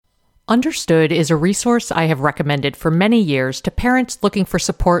Understood is a resource I have recommended for many years to parents looking for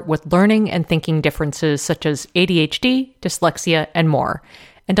support with learning and thinking differences such as ADHD, dyslexia, and more.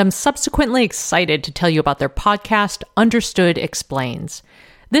 And I'm subsequently excited to tell you about their podcast, Understood Explains.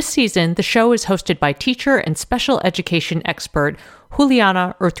 This season, the show is hosted by teacher and special education expert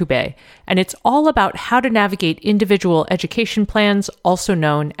Juliana Urtubey, and it's all about how to navigate individual education plans, also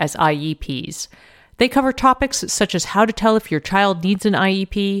known as IEPs. They cover topics such as how to tell if your child needs an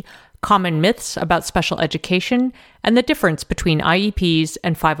IEP, common myths about special education, and the difference between IEPs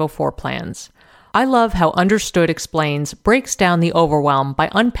and 504 plans. I love how Understood Explains breaks down the overwhelm by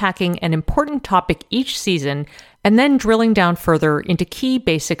unpacking an important topic each season and then drilling down further into key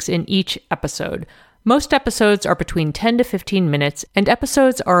basics in each episode. Most episodes are between 10 to 15 minutes, and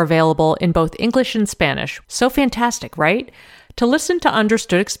episodes are available in both English and Spanish. So fantastic, right? To listen to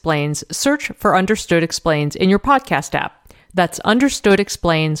Understood Explains, search for Understood Explains in your podcast app. That's Understood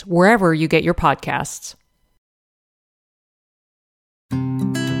Explains wherever you get your podcasts.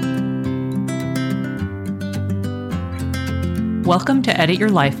 Welcome to Edit Your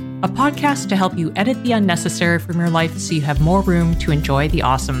Life, a podcast to help you edit the unnecessary from your life so you have more room to enjoy the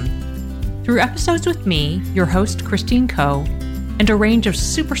awesome. Through episodes with me, your host, Christine Coe, and a range of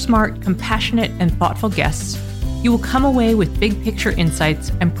super smart, compassionate, and thoughtful guests, you will come away with big picture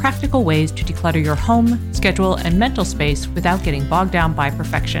insights and practical ways to declutter your home, schedule, and mental space without getting bogged down by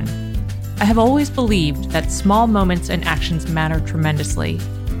perfection. I have always believed that small moments and actions matter tremendously.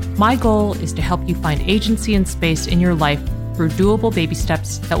 My goal is to help you find agency and space in your life through doable baby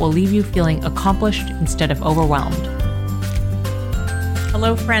steps that will leave you feeling accomplished instead of overwhelmed.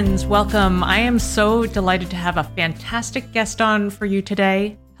 Hello, friends. Welcome. I am so delighted to have a fantastic guest on for you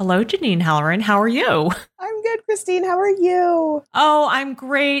today. Hello, Janine Halloran. How are you? I'm good, Christine. How are you? Oh, I'm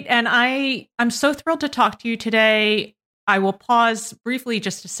great. And I'm so thrilled to talk to you today. I will pause briefly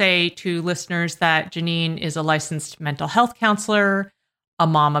just to say to listeners that Janine is a licensed mental health counselor, a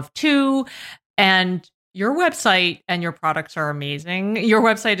mom of two, and your website and your products are amazing. Your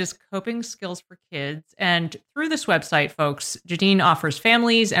website is Coping Skills for Kids. And through this website, folks, Janine offers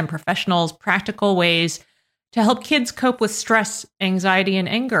families and professionals practical ways to help kids cope with stress, anxiety, and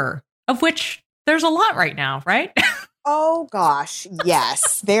anger, of which there's a lot right now, right? Oh, gosh.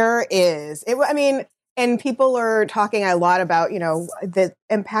 Yes, there is. And people are talking a lot about, the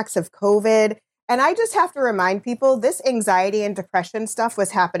impacts of COVID. And I just have to remind people this anxiety and depression stuff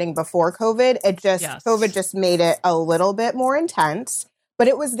was happening before COVID. COVID just made it a little bit more intense, but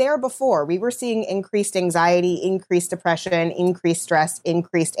it was there before. We were seeing increased anxiety, increased depression, increased stress,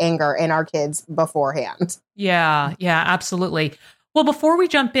 increased anger in our kids beforehand. Yeah, absolutely. Well, before we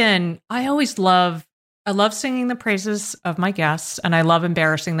jump in, I love singing the praises of my guests, and I love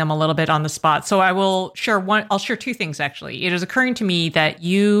embarrassing them a little bit on the spot. So I'll share two things, actually. It is occurring to me that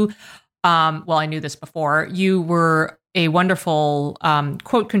you, I knew this before, you were a wonderful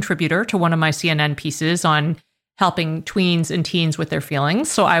quote contributor to one of my CNN pieces on helping tweens and teens with their feelings.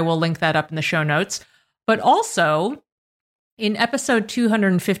 So I will link that up in the show notes. But also, in episode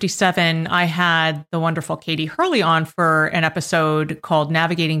 257, I had the wonderful Katie Hurley on for an episode called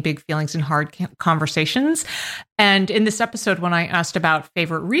Navigating Big Feelings and Hard Conversations. And in this episode, when I asked about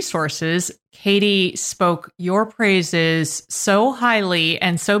favorite resources, Katie spoke your praises so highly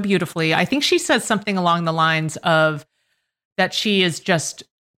and so beautifully. I think she said something along the lines of that she is just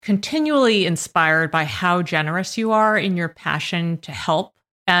continually inspired by how generous you are in your passion to help.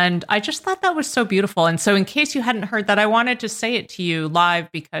 And I just thought that was so beautiful. And so in case you hadn't heard that, I wanted to say it to you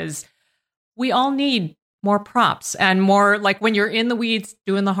live because we all need more props and more, like when you're in the weeds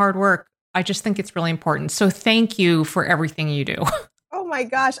doing the hard work. I just think it's really important. So thank you for everything you do. Oh my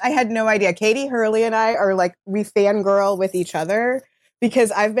gosh, I had no idea. Katie Hurley and I are we fangirl with each other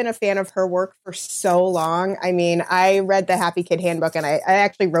because I've been a fan of her work for so long. I mean, I read the Happy Kid Handbook and I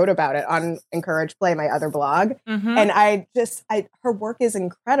actually wrote about it on Encourage Play, my other blog. Mm-hmm. And her work is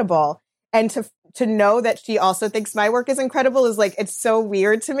incredible. And to know that she also thinks my work is incredible is it's so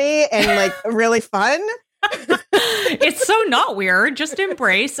weird to me and really fun. It's so not weird. Just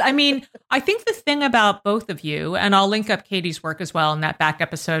embrace. I mean, I think the thing about both of you, and I'll link up Katie's work as well in that back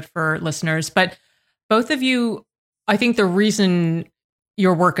episode for listeners, but both of you, I think the reason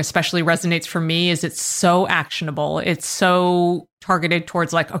your work especially resonates for me is it's so actionable. It's so targeted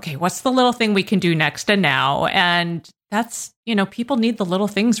towards okay, what's the little thing we can do next and now? And that's, people need the little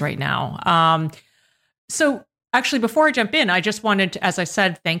things right now. So actually, before I jump in, I just wanted to, as I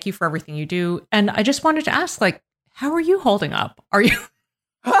said, thank you for everything you do. And I just wanted to ask, how are you holding up? Are you?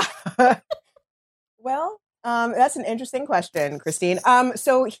 Well, that's an interesting question, Christine.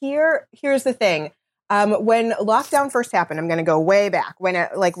 So here's the thing. When lockdown first happened, I'm going to go way back. When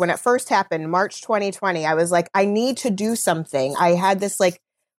it first happened, March 2020, I was like, I need to do something. I had this like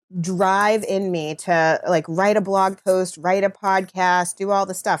drive in me to like write a blog post, write a podcast, do all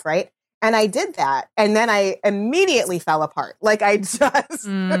the stuff, right? And I did that. And then I immediately fell apart. Like I just,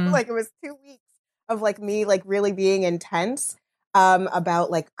 like it was 2 weeks of like me, like really being intense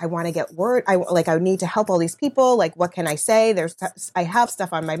about like, I want to get word. I need to help all these people. Like, what can I say? I have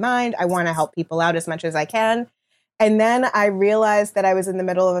stuff on my mind. I want to help people out as much as I can. And then I realized that I was in the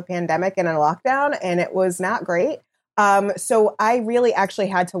middle of a pandemic and a lockdown, and it was not great. So I really actually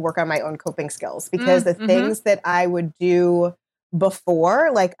had to work on my own coping skills, because the things that I would do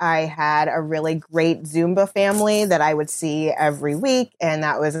before, like I had a really great Zumba family that I would see every week. And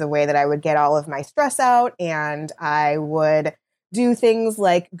that was the way that I would get all of my stress out. And I would do things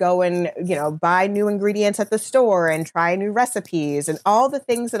like go and, buy new ingredients at the store and try new recipes, and all the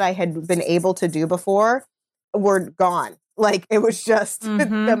things that I had been able to do before were gone. Like it was just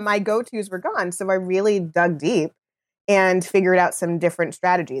my go-tos were gone. So I really dug deep and figured out some different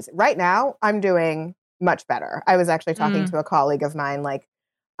strategies. Right now, I'm doing much better. I was actually talking to a colleague of mine, like,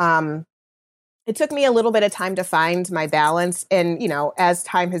 it took me a little bit of time to find my balance. And, as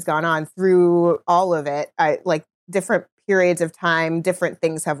time has gone on through all of it, I like different periods of time, different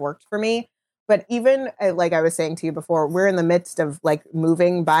things have worked for me. But even like I was saying to you before, we're in the midst of like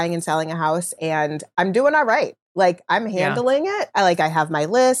moving, buying and selling a house, and I'm doing all right. Like I'm handling it. I have my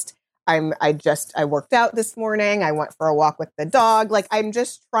list. I worked out this morning. I went for a walk with the dog. Like I'm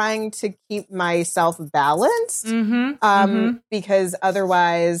just trying to keep myself balanced because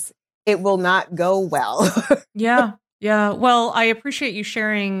otherwise it will not go well. Yeah. Well, I appreciate you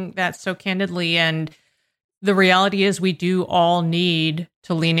sharing that so candidly. And the reality is we do all need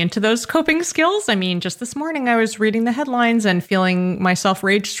to lean into those coping skills. I mean, just this morning I was reading the headlines and feeling myself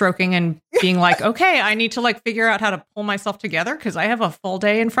rage stroking and being like, okay, I need to like figure out how to pull myself together because I have a full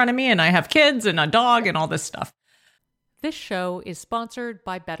day in front of me and I have kids and a dog and all this stuff. This show is sponsored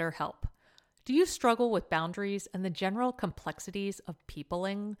by BetterHelp. Do you struggle with boundaries and the general complexities of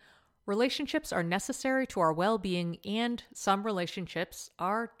peopling? Relationships are necessary to our well-being, and some relationships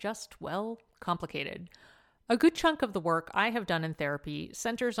are just, well, complicated. A good chunk of the work I have done in therapy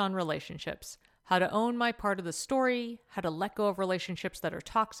centers on relationships, how to own my part of the story, how to let go of relationships that are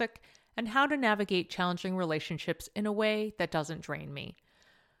toxic, and how to navigate challenging relationships in a way that doesn't drain me.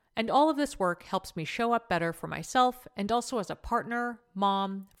 And all of this work helps me show up better for myself and also as a partner,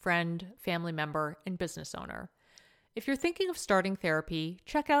 mom, friend, family member, and business owner. If you're thinking of starting therapy,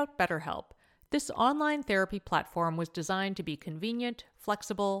 check out BetterHelp. This online therapy platform was designed to be convenient,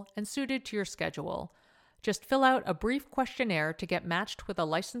 flexible, and suited to your schedule. Just fill out a brief questionnaire to get matched with a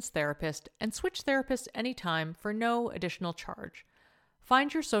licensed therapist and switch therapists anytime for no additional charge.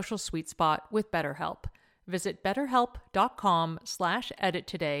 Find your social sweet spot with BetterHelp. Visit betterhelp.com/edit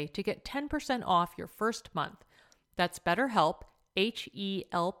today to get 10% off your first month. That's BetterHelp,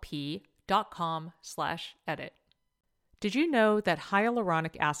 HELP.com/edit. Did you know that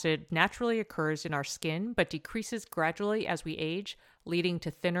hyaluronic acid naturally occurs in our skin but decreases gradually as we age, leading to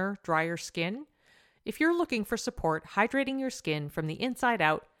thinner, drier skin? If you're looking for support hydrating your skin from the inside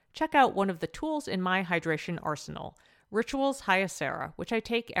out, check out one of the tools in my hydration arsenal, Ritual's Hyacera, which I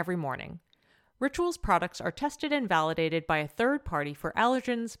take every morning. Ritual's products are tested and validated by a third party for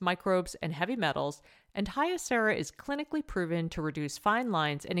allergens, microbes, and heavy metals, and Hyacera is clinically proven to reduce fine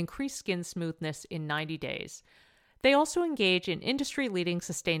lines and increase skin smoothness in 90 days. They also engage in industry-leading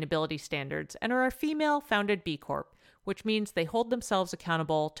sustainability standards and are a female-founded B Corp, which means they hold themselves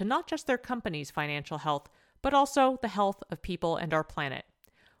accountable to not just their company's financial health, but also the health of people and our planet.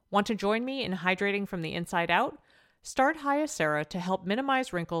 Want to join me in hydrating from the inside out? Start Hyacera to help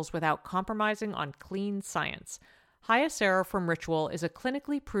minimize wrinkles without compromising on clean science. Hyacera from Ritual is a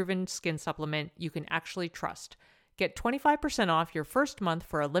clinically proven skin supplement you can actually trust. Get 25% off your first month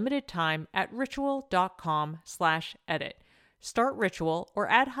for a limited time at ritual.com/edit. Start Ritual or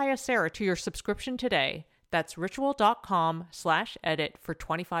add Hyacera to your subscription today. That's ritual.com/edit for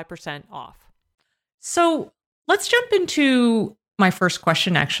 25% off. So let's jump into my first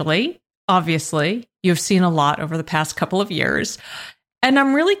question, actually. Obviously, you've seen a lot over the past couple of years, and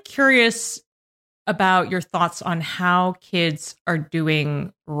I'm really curious about your thoughts on how kids are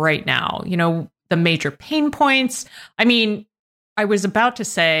doing right now. You know, the major pain points. I mean, I was about to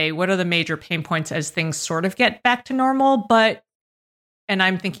say, what are the major pain points as things sort of get back to normal? And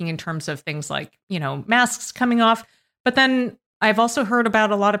I'm thinking in terms of things like, you know, masks coming off. But then I've also heard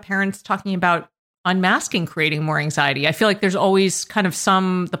about a lot of parents talking about unmasking creating more anxiety. I feel like there's always kind of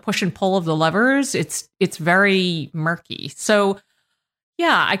the push and pull of the levers. It's very murky. So,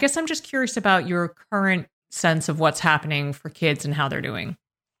 Yeah, I guess I'm just curious about your current sense of what's happening for kids and how they're doing.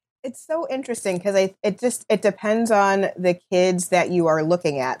 It's so interesting because it depends on the kids that you are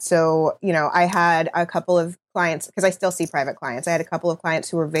looking at. So, I had a couple of clients, because I still see private clients. I had a couple of clients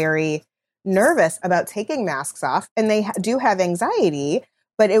who were very nervous about taking masks off, and they do have anxiety,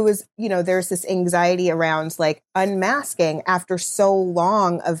 but it was, there's this anxiety around like unmasking after so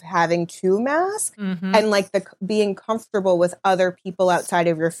long of having to mask, and like the being comfortable with other people outside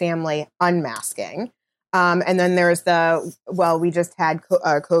of your family unmasking. And then there's we just had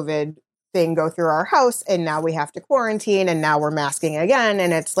a COVID thing go through our house, and now we have to quarantine, and now we're masking again.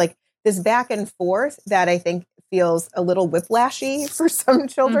 And it's like this back and forth that I think feels a little whiplashy for some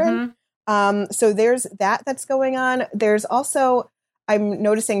children. So there's that's going on. There's also, I'm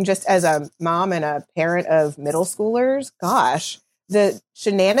noticing, just as a mom and a parent of middle schoolers, gosh, the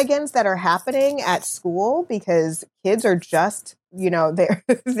shenanigans that are happening at school, because kids are just,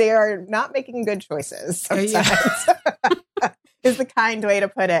 they are not making good choices sometimes. Is the kind way to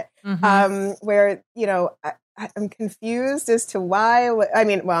put it. Where, I'm confused as to why.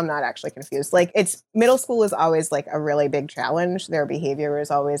 I'm not actually confused. Like, middle school is always like a really big challenge. Their behavior is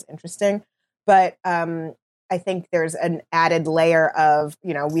always interesting. But I think there's an added layer of,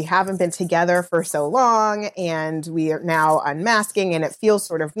 we haven't been together for so long, and we are now unmasking, and it feels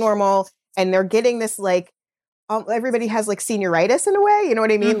sort of normal. And they're getting this like, everybody has like senioritis in a way, you know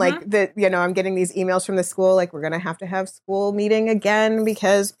what I mean? Like I'm getting these emails from the school, like, we're going to have school meeting again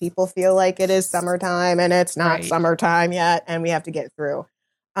because people feel like it is summertime and it's not summertime yet, and we have to get through.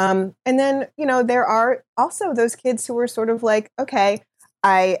 And then, there are also those kids who are sort of like, okay,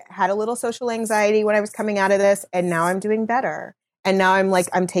 I had a little social anxiety when I was coming out of this, and now I'm doing better. And now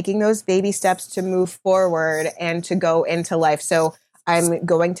I'm taking those baby steps to move forward and to go into life. So I'm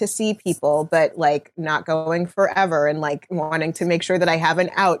going to see people, but like not going forever, and like wanting to make sure that I have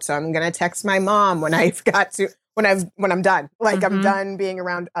an out. So I'm going to text my mom when I'm done, like I'm done being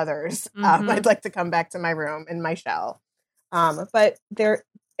around others. I'd like to come back to my room in my shell. But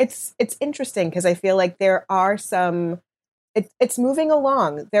it's interesting because I feel like there are it's moving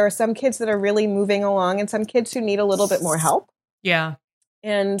along. There are some kids that are really moving along, and some kids who need a little bit more help. Yeah.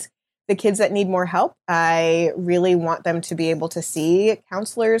 And the kids that need more help, I really want them to be able to see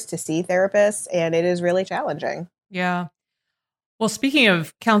counselors, to see therapists, and it is really challenging. Yeah. Well, speaking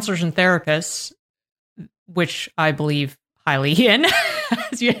of counselors and therapists, which I believe highly in,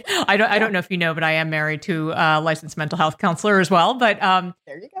 I don't know if you know, but I am married to a licensed mental health counselor as well. But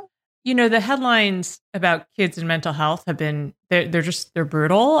there you go. The headlines about kids and mental health have been, they're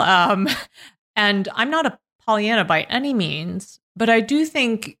brutal. And I'm not a Pollyanna by any means, but I do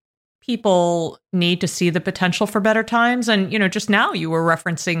think people need to see the potential for better times. And, just now you were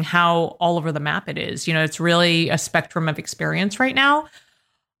referencing how all over the map it is. It's really a spectrum of experience right now.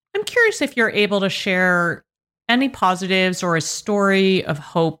 I'm curious if you're able to share any positives or a story of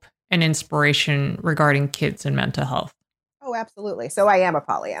hope and inspiration regarding kids and mental health. Oh, absolutely. So I am a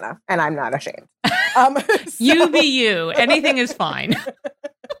Pollyanna, and I'm not ashamed. You be you. Anything is fine.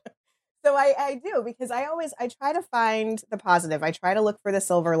 So I do, because I try to find the positive. I try to look for the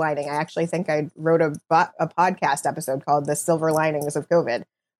silver lining. I actually think I wrote a podcast episode called The Silver Linings of COVID,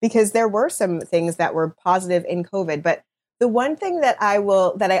 because there were some things that were positive in COVID. But the one thing that I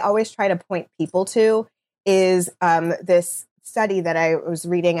always try to point people to is this study that I was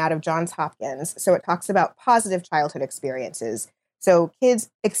reading out of Johns Hopkins. So it talks about positive childhood experiences. So kids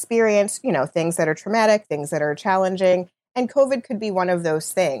experience, things that are traumatic, things that are challenging. And COVID could be one of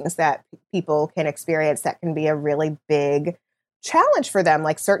those things that people can experience that can be a really big challenge for them.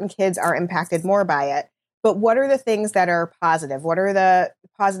 Like, certain kids are impacted more by it. But what are the things that are positive? What are the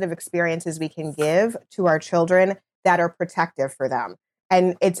positive experiences we can give to our children that are protective for them?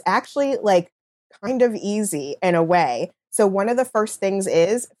 And it's actually like kind of easy in a way. So one of the first things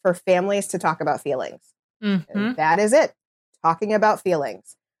is for families to talk about feelings. And that is it. Talking about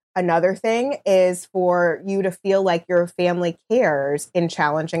feelings. Another thing is for you to feel like your family cares in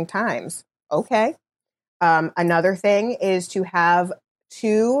challenging times. Okay. Another thing is to have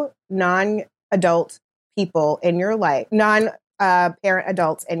two non-adult people in your life, non-parent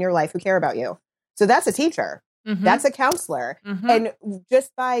adults in your life who care about you. So that's a teacher. That's a counselor. And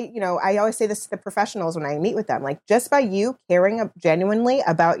just by, I always say this to the professionals when I meet with them, like, just by you caring genuinely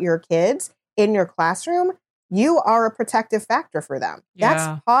about your kids in your classroom, you are a protective factor for them. Yeah.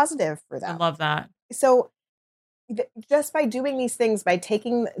 That's positive for them. I love that. So just by doing these things, by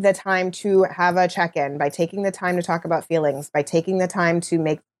taking the time to have a check-in, by taking the time to talk about feelings, by taking the time to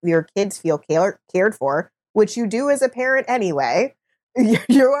make your kids feel cared for, which you do as a parent anyway,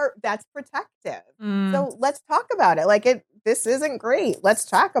 That's protective. Mm. So let's talk about it. Like this isn't great. Let's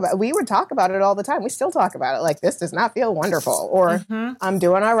talk about it. We would talk about it all the time. We still talk about it. Like, this does not feel wonderful, or I'm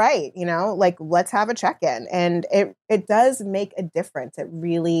doing all right. Like, let's have a check-in. And it does make a difference. It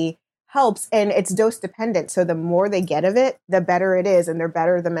really helps. And it's dose dependent. So the more they get of it, the better it is. And the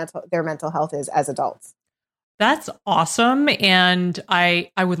better their mental health is as adults. That's awesome. And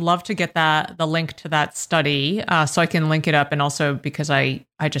I would love to get the link to that study so I can link it up. And also because I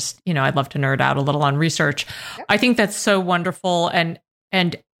just, I'd love to nerd out a little on research. Yep. I think that's so wonderful and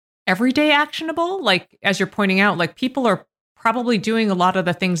everyday actionable. Like, as you're pointing out, like, people are probably doing a lot of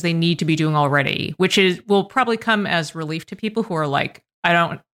the things they need to be doing already, which will probably come as relief to people who are like, I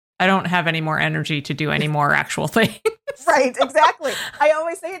don't have any more energy to do any more actual things. Right. Exactly. I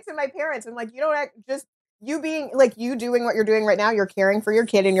always say it to my parents. I'm like, you being like, you doing what you're doing right now, you're caring for your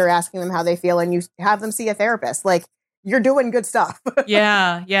kid and you're asking them how they feel and you have them see a therapist. Like, you're doing good stuff.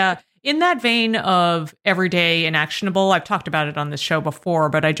 Yeah. Yeah. In that vein of everyday and actionable, I've talked about it on this show before,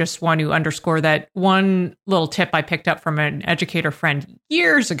 but I just want to underscore that one little tip I picked up from an educator friend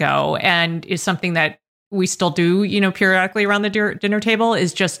years ago, and is something that we still do, periodically around the dinner table,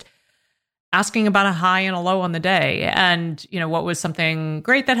 is just asking about a high and a low on the day. And, what was something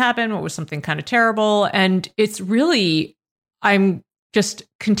great that happened? What was something kind of terrible? And it's a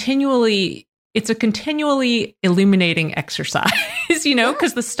continually illuminating exercise,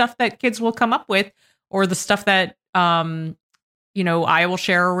 because the stuff that kids will come up with, or the stuff that, I will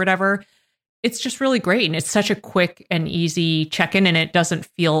share or whatever, it's just really great. And it's such a quick and easy check-in, and it doesn't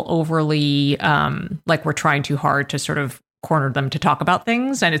feel overly like we're trying too hard to sort of corner them to talk about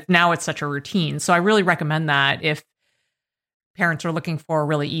things. And it's such a routine. So I really recommend that if parents are looking for a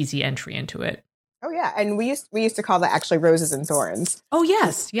really easy entry into it. Oh yeah. And we used to call that actually roses and thorns. Oh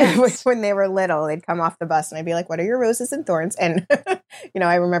yes. Yes. When they were little, they'd come off the bus and I'd be like, what are your roses and thorns? And,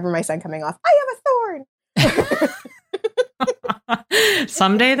 I remember my son coming off, I have a thorn.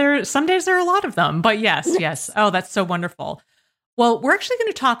 Some days there are a lot of them, but yes. Oh, that's so wonderful. Well, we're actually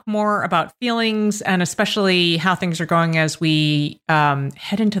going to talk more about feelings and especially how things are going as we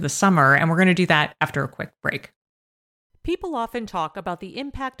head into the summer. And we're going to do that after a quick break. People often talk about the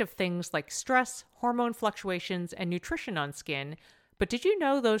impact of things like stress, hormone fluctuations, and nutrition on skin. But did you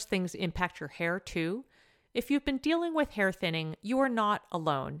know those things impact your hair too? If you've been dealing with hair thinning, you are not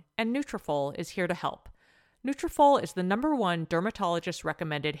alone, and Nutrafol is here to help. Nutrafol is the #1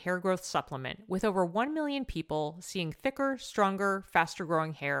 dermatologist-recommended hair growth supplement, with over 1 million people seeing thicker, stronger,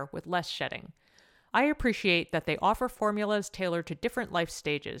 faster-growing hair with less shedding. I appreciate that they offer formulas tailored to different life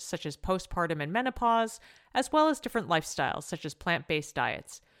stages, such as postpartum and menopause, as well as different lifestyles, such as plant-based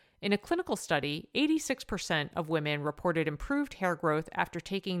diets. In a clinical study, 86% of women reported improved hair growth after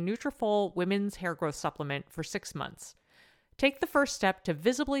taking Nutrafol Women's Hair Growth Supplement for 6 months. Take the first step to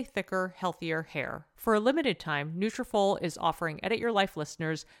visibly thicker, healthier hair. For a limited time, Nutrafol is offering Edit Your Life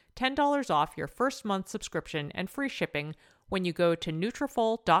listeners $10 off your first month subscription and free shipping when you go to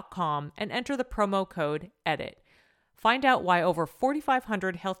Nutrafol.com and enter the promo code EDIT. Find out why over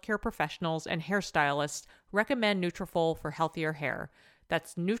 4,500 healthcare professionals and hairstylists recommend Nutrafol for healthier hair.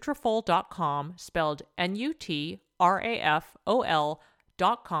 That's Nutrafol.com, spelled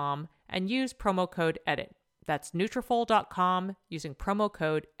Nutrafol.com, and use promo code EDIT. That's Nutrafol.com using promo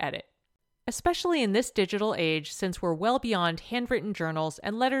code EDIT. Especially in this digital age, since we're well beyond handwritten journals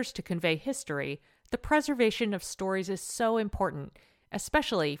and letters to convey history, the preservation of stories is so important,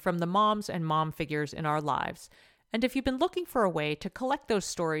 especially from the moms and mom figures in our lives. And if you've been looking for a way to collect those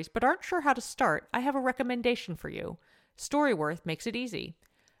stories but aren't sure how to start, I have a recommendation for you. Storyworth makes it easy.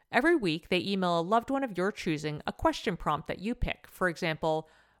 Every week, they email a loved one of your choosing a question prompt that you pick. For example,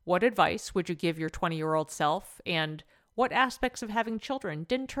 what advice would you give your 20-year-old self? And what aspects of having children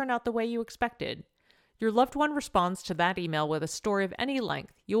didn't turn out the way you expected? Your loved one responds to that email with a story of any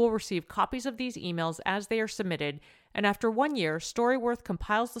length. You will receive copies of these emails as they are submitted, and after 1 year, Storyworth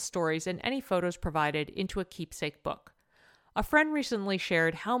compiles the stories and any photos provided into a keepsake book. A friend recently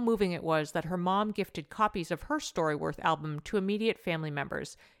shared how moving it was that her mom gifted copies of her Storyworth album to immediate family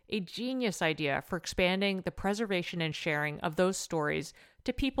members, a genius idea for expanding the preservation and sharing of those stories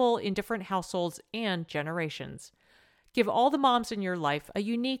to people in different households and generations. Give all the moms in your life a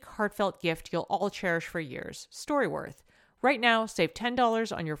unique, heartfelt gift you'll all cherish for years. Storyworth. Right now, save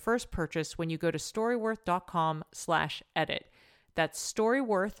 $10 on your first purchase when you go to storyworth.com/edit. That's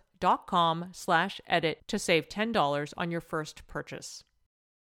storyworth.com/edit to save $10 on your first purchase.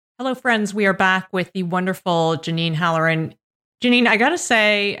 Hello, friends. We are back with the wonderful Janine Halloran. Janine, I gotta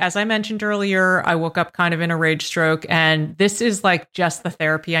say, as I mentioned earlier, I woke up kind of in a rage stroke, and this is like just the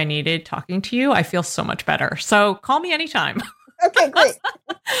therapy I needed talking to you. I feel so much better. So call me anytime. Okay, great.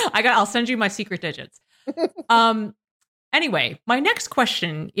 I'll send you my secret digits. Anyway, my next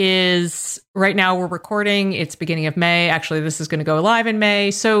question is, right now we're recording. It's beginning of May. Actually, this is going to go live in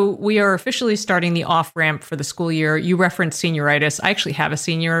May. So we are officially starting the off-ramp for the school year. You referenced senioritis. I actually have a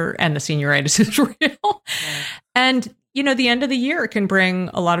senior, and the senioritis is real. And, the end of the year can bring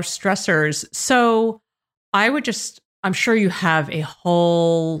a lot of stressors. So I'm sure you have a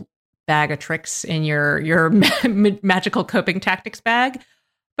whole bag of tricks in your magical coping tactics bag.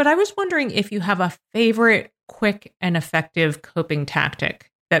 But I was wondering if you have a favorite quick and effective coping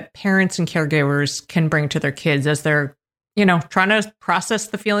tactic that parents and caregivers can bring to their kids as they're, trying to process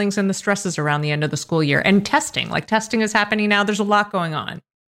the feelings and the stresses around the end of the school year. And testing is happening now. There's a lot going on.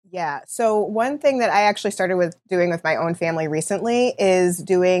 Yeah. So one thing that I actually started doing with my own family recently is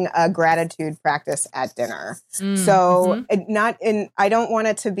doing a gratitude practice at dinner. So I don't want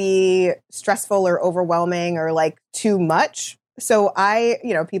it to be stressful or overwhelming or like too much. So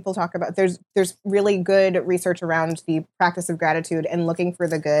people talk about there's really good research around the practice of gratitude and looking for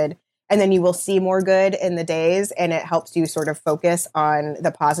the good. And then you will see more good in the days, and it helps you sort of focus on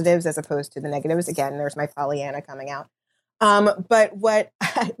the positives as opposed to the negatives. Again, there's my Pollyanna coming out. But what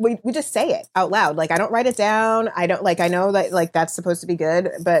we just say it out loud. Like, I don't write it down. I don't I know that that's supposed to be good,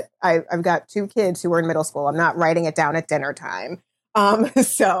 but I've got 2 kids who are in middle school. I'm not writing it down at dinner time. But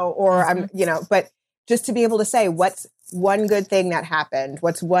just to be able to say, what's one good thing that happened?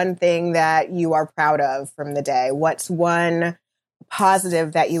 What's one thing that you are proud of from the day? What's one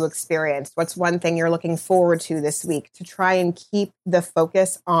positive that you experienced? What's one thing you're looking forward to this week, to try and keep the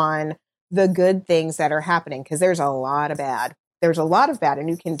focus on the good things that are happening? Because there's a lot of bad. And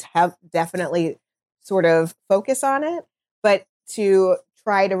you can definitely sort of focus on it, but to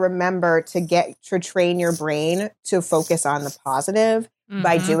try to remember to train your brain to focus on the positive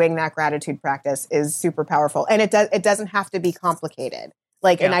by doing that gratitude practice is super powerful. And it doesn't have to be complicated.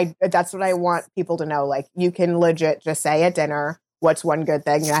 And that's what I want people to know. Like, you can legit just say at dinner, what's one good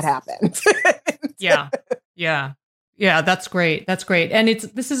thing that happened? Yeah, that's great. And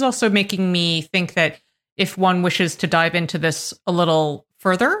this is also making me think that if one wishes to dive into this a little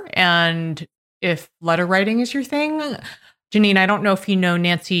further, and if letter writing is your thing, Janine, I don't know if you know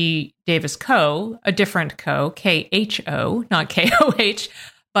Nancy Davis Coe, a different Coe, Kho, not Koh,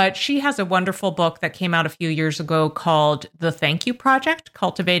 but she has a wonderful book that came out a few years ago called The Thank You Project,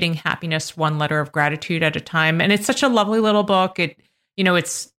 Cultivating Happiness One Letter of Gratitude at a Time. And it's such a lovely little book.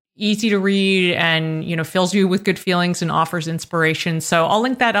 It's easy to read and, fills you with good feelings and offers inspiration. So I'll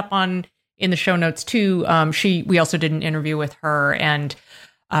link that up in the show notes too. We also did an interview with her, and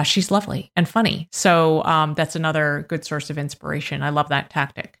she's lovely and funny. So that's another good source of inspiration. I love that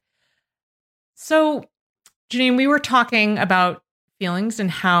tactic. So, Janine, we were talking about feelings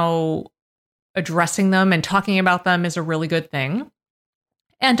and how addressing them and talking about them is a really good thing.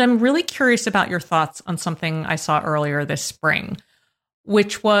 And I'm really curious about your thoughts on something I saw earlier this spring,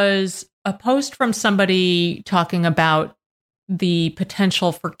 which was a post from somebody talking about the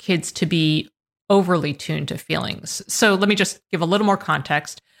potential for kids to be overly tuned to feelings. So let me just give a little more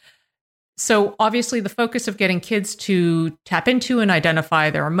context. So obviously the focus of getting kids to tap into and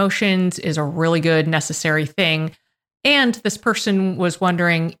identify their emotions is a really good, necessary thing. And this person was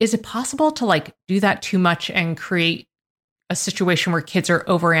wondering, is it possible to do that too much and create a situation where kids are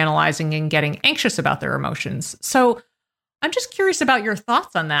overanalyzing and getting anxious about their emotions? So I'm just curious about your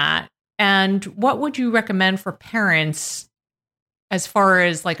thoughts on that. And what would you recommend for parents as far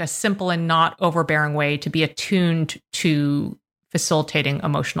as a simple and not overbearing way to be attuned to facilitating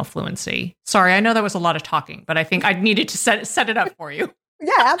emotional fluency? Sorry, I know that was a lot of talking, but I think I needed to set it up for you.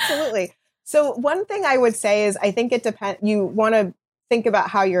 Yeah, absolutely. So one thing I would say is I think it depends. You want to think about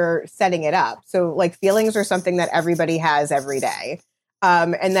how you're setting it up. So feelings are something that everybody has every day.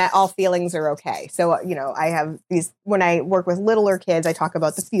 And that all feelings are okay. So, I have when I work with littler kids, I talk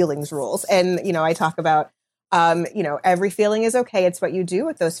about the feelings rules, and, I talk about, every feeling is okay. It's what you do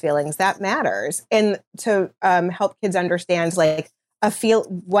with those feelings that matters. And to help kids understand,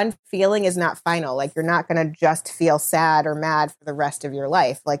 one feeling is not final. You're not going to just feel sad or mad for the rest of your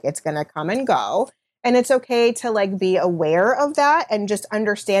life. It's going to come and go. And it's okay to be aware of that and just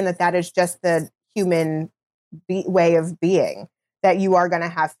understand that is just the human way of being, that you are going to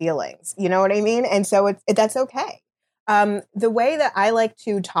have feelings. You know what I mean? And so that's okay. The way that I like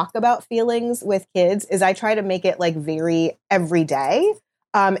to talk about feelings with kids is I try to make it very everyday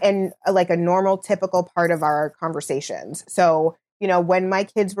and a normal, typical part of our conversations. So, when my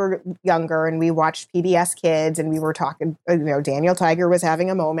kids were younger and we watched PBS Kids and we were talking, Daniel Tiger was having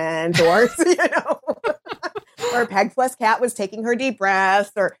a moment, or, or Peg Plus Cat was taking her deep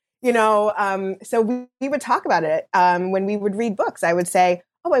breaths, or, So we would talk about it. When we would read books, I would say,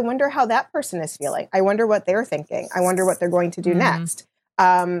 oh, I wonder how that person is feeling. I wonder what they're thinking. I wonder what they're going to do next.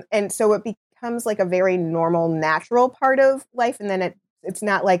 And so it becomes like a very normal, natural part of life. And then it's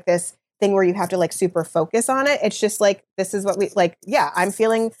not like this thing where you have to like super focus on it. It's just like, this is what we like. Yeah, I'm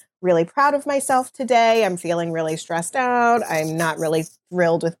feeling really proud of myself today. I'm feeling really stressed out. I'm not really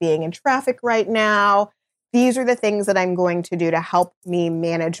thrilled with being in traffic right now. These are the things that I'm going to do to help me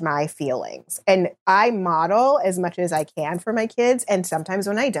manage my feelings. And I model as much as I can for my kids. And sometimes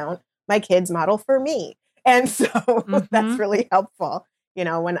when I don't, my kids model for me. And so that's really helpful.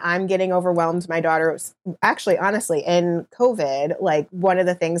 When I'm getting overwhelmed, my daughter was actually, honestly, in COVID, like one of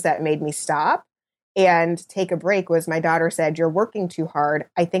the things that made me stop and take a break was my daughter said, "You're working too hard.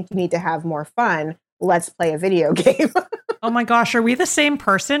 I think you need to have more fun. Let's play a video game." Oh my gosh, are we the same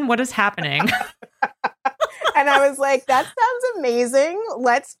person? What is happening? And I was like, that sounds amazing.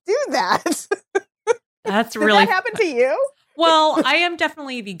 Let's do that. That's Did really that happen to you? Well, I am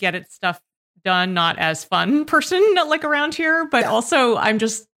definitely the get it stuff done, not as fun person like around here, but also I'm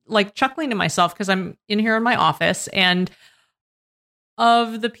just like chuckling to myself because I'm in here in my office, and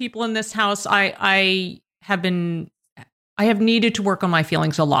of the people in this house, I have needed to work on my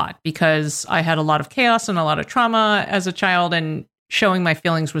feelings a lot because I had a lot of chaos and a lot of trauma as a child, and showing my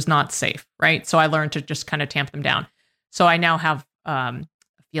feelings was not safe, right? So I learned to just kind of tamp them down. So I now have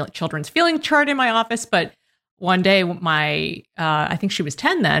children's feeling chart in my office, but one day my, I think she was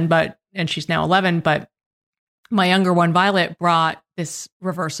 10 then, and she's now 11, but my younger one, Violet, brought this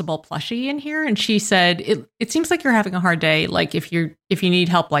reversible plushie in here. And she said, it seems like you're having a hard day. Like if you need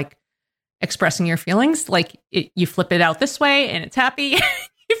help, like expressing your feelings, like you flip it out this way and it's happy.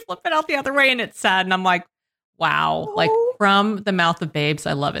 You flip it out the other way and it's sad. And I'm like, wow, like from the mouth of babes.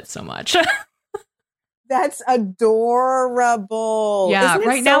 I love it so much. That's adorable. Yeah. Isn't it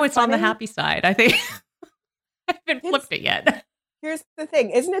right so now it's funny? on the happy side. I think I haven't flipped it yet. Here's the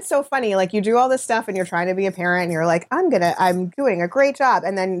thing. Isn't it so funny? Like you do all this stuff and you're trying to be a parent and you're like, I'm doing a great job.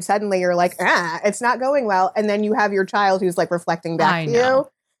 And then suddenly you're like, it's not going well. And then you have your child who's like reflecting back to you.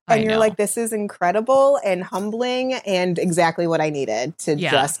 And you're like, this is incredible and humbling and exactly what I needed to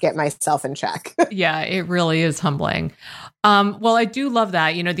just get myself in check. Yeah, it really is humbling. Well, I do love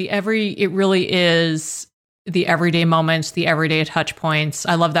that. It really is the everyday moments, the everyday touch points.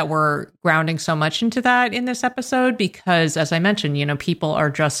 I love that we're grounding so much into that in this episode because, as I mentioned, people are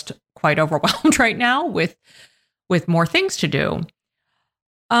just quite overwhelmed right now with more things to do.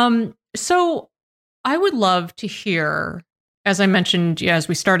 So I would love to hear, as I mentioned, as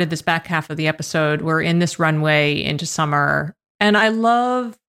we started this back half of the episode, we're in this runway into summer. And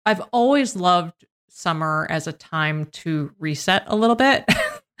I've always loved summer as a time to reset a little bit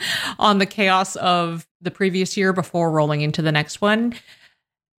on the chaos of the previous year before rolling into the next one.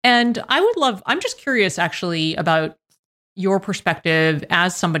 And I'm just curious actually about your perspective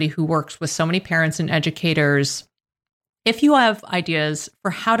as somebody who works with so many parents and educators. If you have ideas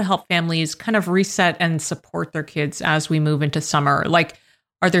for how to help families kind of reset and support their kids as we move into summer, like,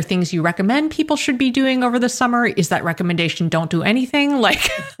 are there things you recommend people should be doing over the summer? Is that recommendation don't do anything?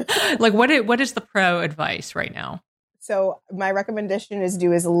 Like what is the pro advice right now? So my recommendation is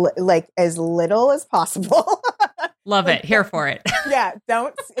do as little as possible. Love it. Here for it. Yeah.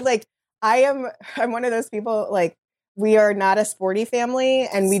 Don't I'm one of those people, like, we are not a sporty family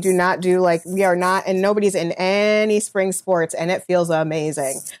and we do not do and nobody's in any spring sports and it feels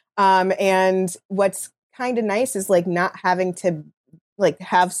amazing. And what's kind of nice is like not having to like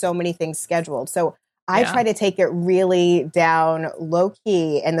have so many things scheduled. So I try to take it really down low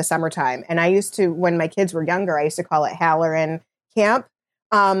key in the summertime. And I used to, when my kids were younger, I used to call it Halloran camp.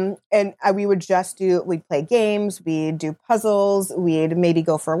 We'd play games, we'd do puzzles, we'd maybe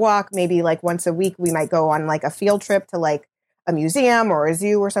go for a walk, maybe like once a week, we might go on like a field trip to like a museum or a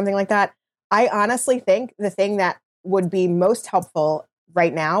zoo or something like that. I honestly think the thing that would be most helpful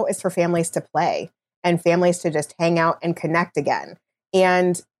right now is for families to play and families to just hang out and connect again.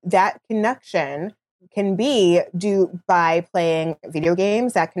 And that connection can be by playing video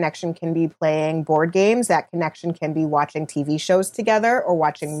games. That connection can be playing board games. That connection can be watching TV shows together or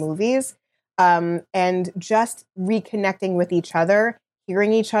watching movies, and just reconnecting with each other,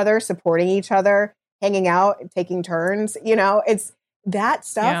 hearing each other, supporting each other, hanging out, taking turns. It's that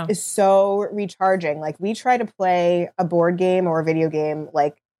stuff is so recharging. Like we try to play a board game or a video game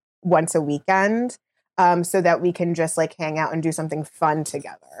like once a weekend. So that we can just like hang out and do something fun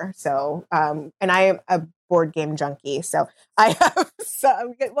together. So, and I am a board game junkie. So I have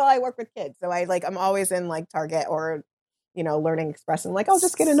I work with kids. So I'm always in like Target or Learning Express. And like, I'll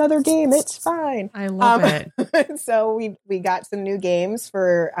just get another game. It's fine. I love it. So we got some new games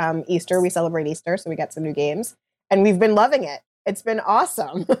for Easter. We celebrate Easter. So we got some new games and we've been loving it. It's been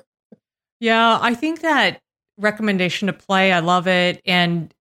awesome. Yeah, I think that recommendation to play, I love it.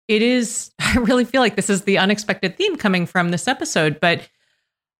 And it is, I really feel like this is the unexpected theme coming from this episode, but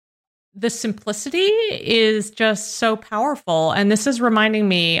the simplicity is just so powerful. And this is reminding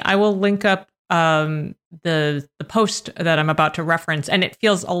me, I will link up the post that I'm about to reference, and it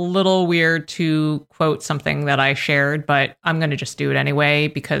feels a little weird to quote something that I shared, but I'm going to just do it anyway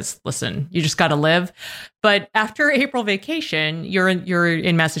because listen, you just got to live. But after April vacation, you're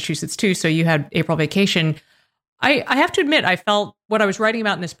in Massachusetts too, so you had April vacation. I have to admit, I felt what I was writing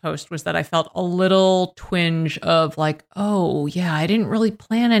about in this post was that I felt a little twinge of like, oh yeah, I didn't really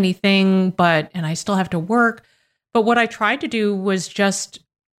plan anything, and I still have to work. But what I tried to do was just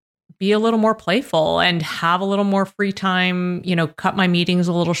be a little more playful and have a little more free time, cut my meetings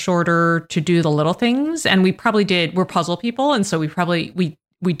a little shorter to do the little things. And we're puzzle people. And so we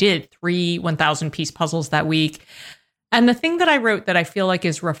did 3 1,000 piece puzzles that week. And the thing that I wrote that I feel like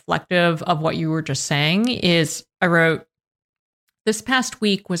is reflective of what you were just saying is I wrote, this past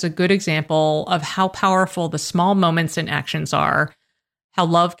week was a good example of how powerful the small moments and actions are, how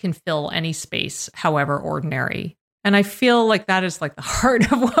love can fill any space, however ordinary. And I feel like that is like the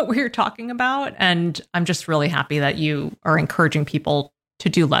heart of what we're talking about. And I'm just really happy that you are encouraging people to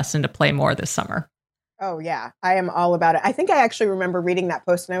do less and to play more this summer. Oh, yeah. I am all about it. I think I actually remember reading that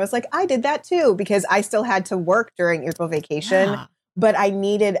post and I was like, I did that too, because I still had to work during April vacation, but I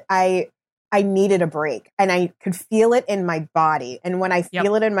needed a break and I could feel it in my body. And when I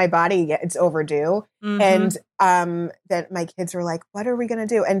feel it in my body, it's overdue. Mm-hmm. And that my kids were like, what are we going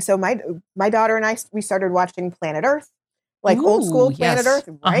to do? And so my daughter and I, we started watching Planet Earth, like old school Planet Earth,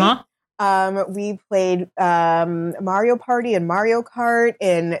 right? Uh-huh. We played Mario Party and Mario Kart,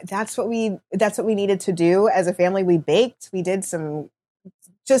 and that's what we needed to do as a family. We baked, we did some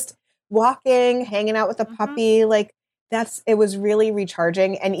just walking, hanging out with a puppy, like it was really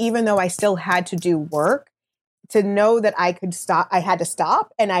recharging. And even though I still had to do work, to know that I had to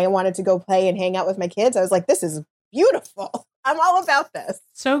stop and I wanted to go play and hang out with my kids, I was like, this is beautiful. I'm all about this.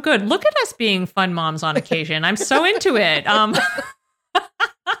 So good. Look at us being fun moms on occasion. I'm so into it.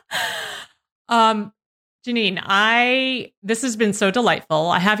 Janine, this has been so delightful.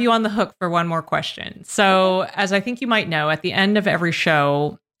 I have you on the hook for one more question. So as I think you might know, at the end of every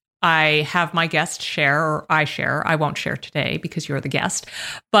show, I have my guest share, or I share. I won't share today because you're the guest,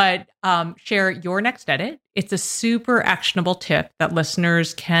 but share your next edit. It's a super actionable tip that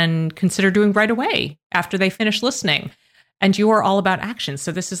listeners can consider doing right away after they finish listening. And you are all about action.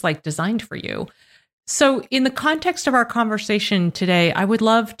 So this is like designed for you. So in the context of our conversation today, I would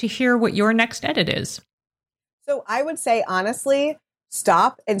love to hear what your next edit is. So I would say, honestly,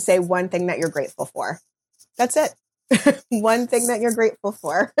 stop and say one thing that you're grateful for. That's it. One thing that you're grateful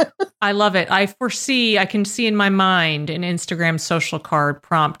for. I love it. I can see in my mind an Instagram social card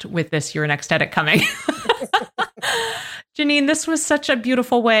prompt with this, your next edit coming. Janine, this was such a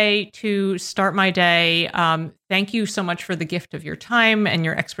beautiful way to start my day. Thank you so much for the gift of your time and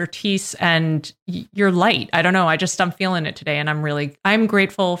your expertise and your light. I don't know. I'm feeling it today and I'm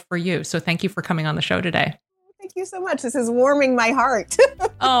grateful for you. So thank you for coming on the show today. Thank you so much. This is warming my heart.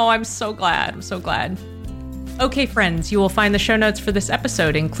 Oh, I'm so glad. I'm so glad. Okay, friends, you will find the show notes for this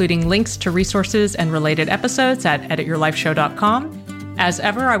episode, including links to resources and related episodes at edityourlifeshow.com. As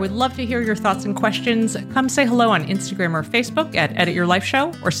ever, I would love to hear your thoughts and questions. Come say hello on Instagram or Facebook at Edit Your Life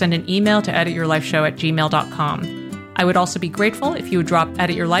Show, or send an email to edityourlifeshow@gmail.com. I would also be grateful if you would drop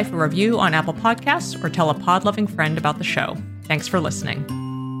Edit Your Life a review on Apple Podcasts or tell a pod-loving friend about the show. Thanks for listening.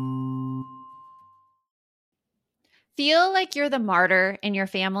 Feel like you're the martyr in your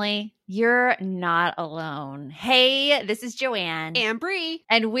family? You're not alone. Hey, this is Joanne. And Bree.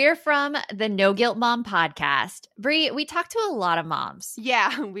 And we're from the No Guilt Mom podcast. Bree, we talk to a lot of moms.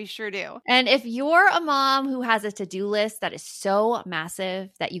 Yeah, we sure do. And if you're a mom who has a to-do list that is so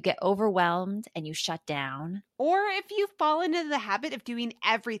massive that you get overwhelmed and you shut down, or if you fall into the habit of doing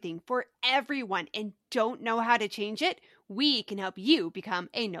everything for everyone and don't know how to change it, we can help you become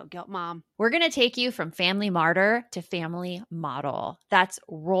a no-guilt mom. we're going to take you from family martyr to family model. That's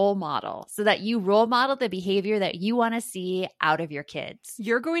role model, so that you role model the behavior that you want to see out of your kids.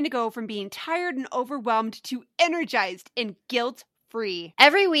 You're going to go from being tired and overwhelmed to energized and guilt-free.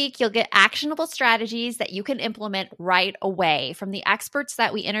 Every week, you'll get actionable strategies that you can implement right away from the experts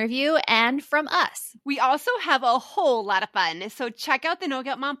that we interview and from us. We also have a whole lot of fun, so check out the No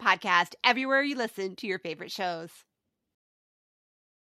Guilt Mom podcast everywhere you listen to your favorite shows.